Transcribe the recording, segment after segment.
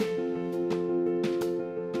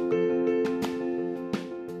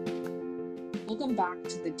welcome back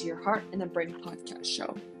to the Dear Heart and the Brain podcast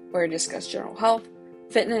show, where we discuss general health,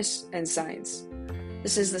 fitness, and science.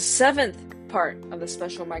 This is the 7th part of the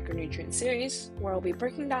special micronutrient series, where I'll be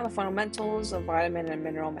breaking down the fundamentals of vitamin and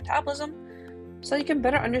mineral metabolism so you can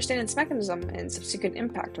better understand its mechanism and subsequent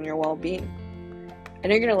impact on your well-being. I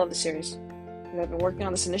know you're going to love the series, because I've been working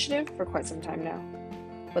on this initiative for quite some time now.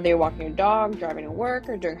 Whether you're walking your dog, driving to work,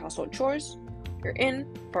 or doing household chores, you're in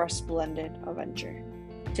for a splendid adventure.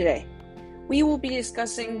 Today, we will be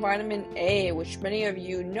discussing vitamin A, which many of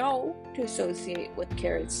you know to associate with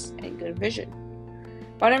carrots and good vision.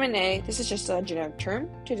 Vitamin A, this is just a generic term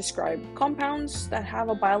to describe compounds that have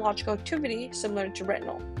a biological activity similar to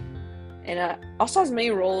retinol. And it also has many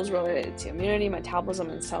roles related to immunity, metabolism,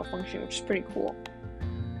 and cell function, which is pretty cool.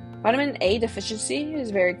 Vitamin A deficiency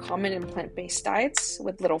is very common in plant-based diets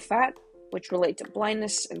with little fat, which relate to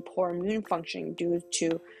blindness and poor immune functioning due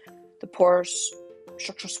to the poor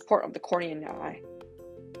structural support of the cornea in the eye.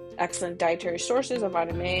 Excellent dietary sources of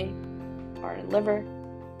vitamin A are in liver,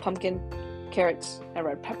 pumpkin, carrots, and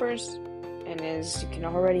red peppers, and as you can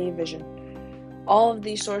already envision, all of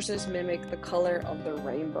these sources mimic the color of the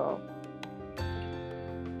rainbow.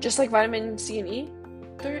 Just like vitamin C and E,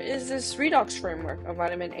 there is this redox framework of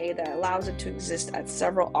vitamin A that allows it to exist at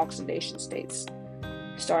several oxidation states,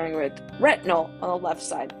 starting with retinol on the left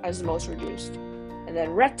side as the most reduced, and then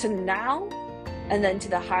retinal, and then to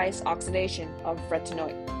the highest oxidation of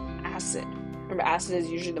retinoic acid. Remember, acid is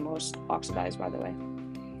usually the most oxidized, by the way.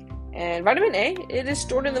 And vitamin A, it is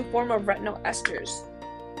stored in the form of retinol esters.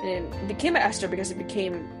 And it became an ester because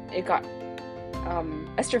it got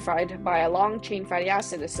esterified by a long-chain fatty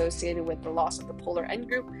acid associated with the loss of the polar end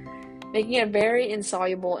group, making it very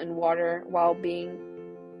insoluble in water while being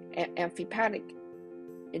amphipathic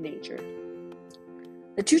in nature.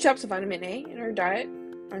 The two types of vitamin A in our diet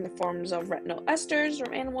are in the forms of retinol esters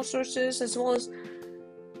from animal sources as well as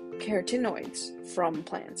carotenoids from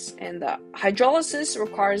plants. And the hydrolysis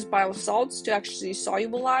requires biosalts to actually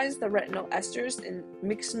solubilize the retinol esters in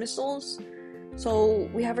mixed micelles. So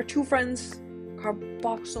we have our two friends,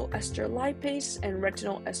 carboxyl ester lipase and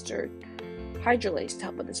retinol ester hydrolase, to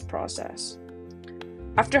help with this process.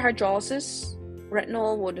 After hydrolysis,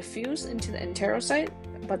 retinol will diffuse into the enterocyte,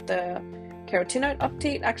 but the carotenoid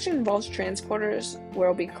uptake actually involves transporters where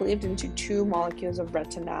it will be cleaved into two molecules of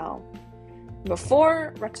retinal.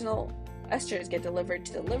 Before retinol esters get delivered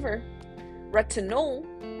to the liver, retinol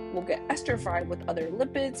will get esterified with other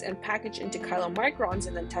lipids and packaged into chylomicrons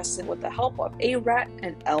and then tested with the help of ARAT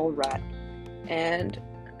and LRAT. And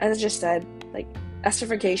as I just said,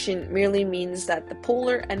 esterification merely means that the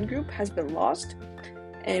polar end group has been lost.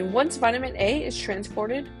 And once vitamin A is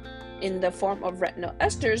transported in the form of retinol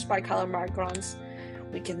esters by chylomicrons,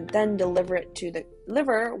 we can then deliver it to the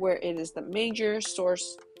liver, where it is the major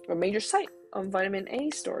source or major site of vitamin A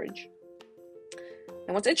storage.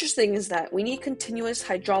 And what's interesting is that we need continuous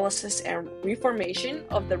hydrolysis and reformation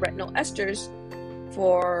of the retinol esters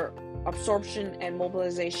for absorption and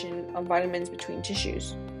mobilization of vitamins between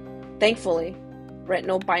tissues. Thankfully,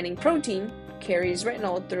 retinol binding protein carries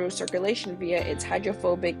retinol through circulation via its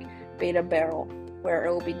hydrophobic beta barrel, where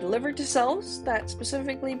it will be delivered to cells that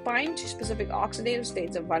specifically bind to specific oxidative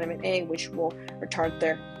states of vitamin A, which will retard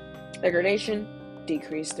their degradation,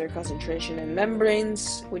 decrease their concentration in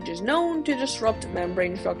membranes, which is known to disrupt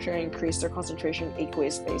membrane structure and increase their concentration in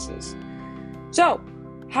aqueous spaces. So,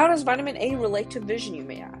 how does vitamin A relate to vision, you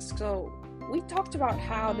may ask? So, we talked about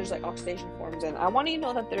how there's oxidation forms, and I want you to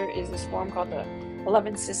know that there is this form called the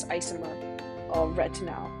 11-cis isomer of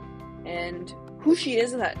retinal. And who she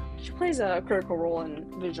is that she plays a critical role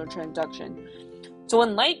in visual transduction. So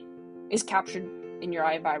when light is captured in your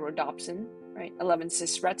eye by rhodopsin, right,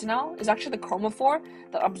 11-cis retinal is actually the chromophore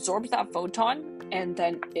that absorbs that photon, and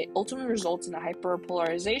then it ultimately results in a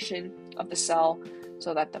hyperpolarization of the cell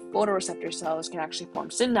so that the photoreceptor cells can actually form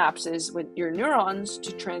synapses with your neurons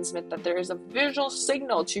to transmit that there is a visual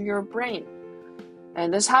signal to your brain.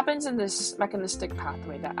 And this happens in this mechanistic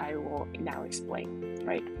pathway that I will now explain,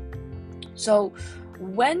 right? So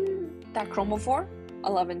when that chromophore,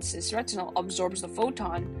 11-cis retinal, absorbs the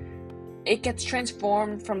photon, it gets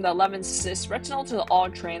transformed from the 11-cis retinal to the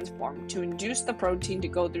all-transform to induce the protein to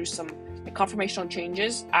go through some conformational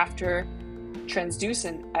changes after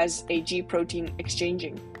transducin as a G protein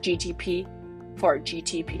exchanging GTP for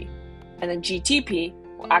GTP. And then GTP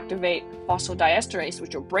will activate phosphodiesterase,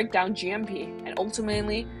 which will break down GMP, and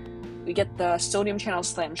ultimately we get the sodium channel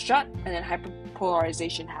slammed shut, and then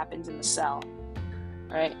hyperpolarization happens in the cell.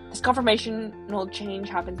 Right? This conformational change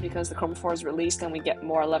happens because the chromophore is released and we get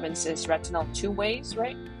more 11-cis retinal two ways,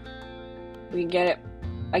 right? We can get it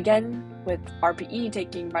again, with RPE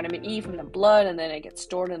taking vitamin E from the blood and then it gets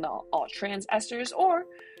stored in the all trans esters, or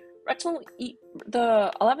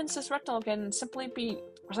the 11-cis retinol can simply be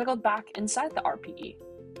recycled back inside the RPE,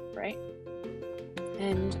 right?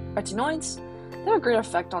 And retinoids, they have a great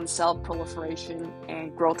effect on cell proliferation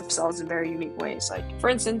and growth of cells in very unique ways. Like, for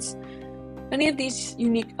instance, many of these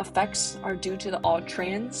unique effects are due to the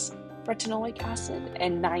all-trans retinoic acid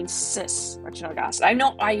and 9-cis retinoic acid. I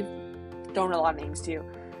know I've thrown a lot of names to you,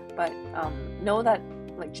 but know that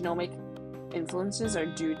like genomic influences are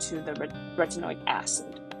due to the retinoic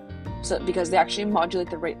acid. So because they actually modulate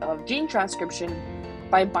the rate of gene transcription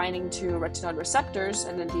by binding to retinoid receptors,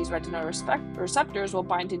 and then these retinoid receptors will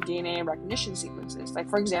bind to DNA recognition sequences. Like,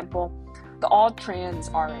 for example, the all-trans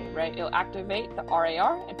RA, right? It'll activate the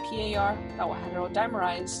RAR and PAR that will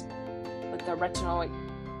heterodimerize with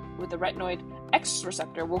the retinoid X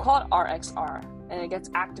receptor. We'll call it RXR, and it gets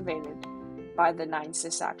activated by the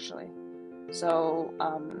 9-cis actually. So,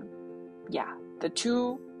 the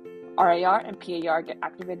two RAR and PAR get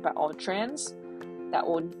activated by all-trans. That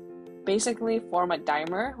will basically form a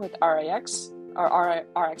dimer with RAX or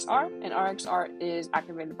RXR, and RXR is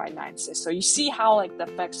activated by 9-cis. So you see how like the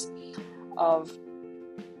effects of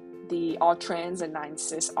the all-trans and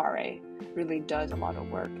 9-cis RA really does a lot of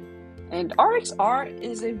work. And RXR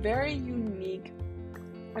is a very unique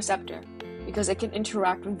receptor because it can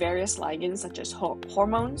interact with various ligands such as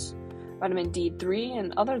hormones, vitamin D3,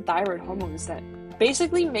 and other thyroid hormones that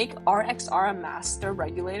basically make RXR a master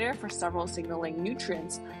regulator for several signaling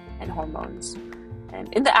nutrients and hormones.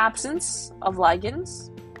 And in the absence of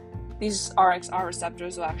ligands, these RXR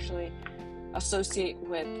receptors will actually associate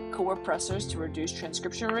with co-repressors to reduce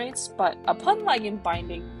transcription rates, but upon ligand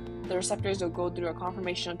binding, the receptors will go through a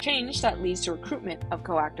conformational change that leads to recruitment of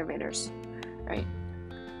co-activators, right?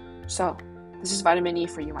 So, this is vitamin E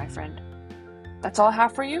for you, my friend. That's all I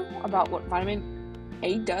have for you about what vitamin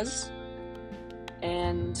A does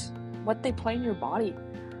and what they play in your body.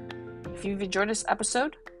 If you've enjoyed this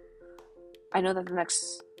episode, I know that the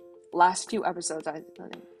last few episodes, I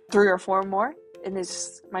think 3 or 4 more in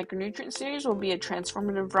this micronutrient series, will be a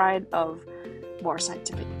transformative ride of more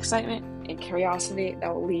scientific excitement and curiosity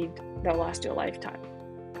that will last you a lifetime.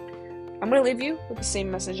 I'm going to leave you with the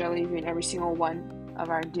same message I leave you in every single one of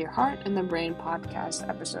our Dear Heart and the Brain podcast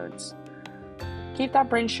episodes. Keep that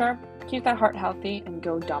brain sharp, keep that heart healthy, and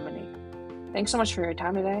go dominate. Thanks so much for your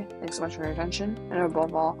time today. Thanks so much for your attention. And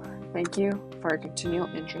above all, thank you for your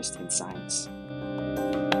continual interest in science.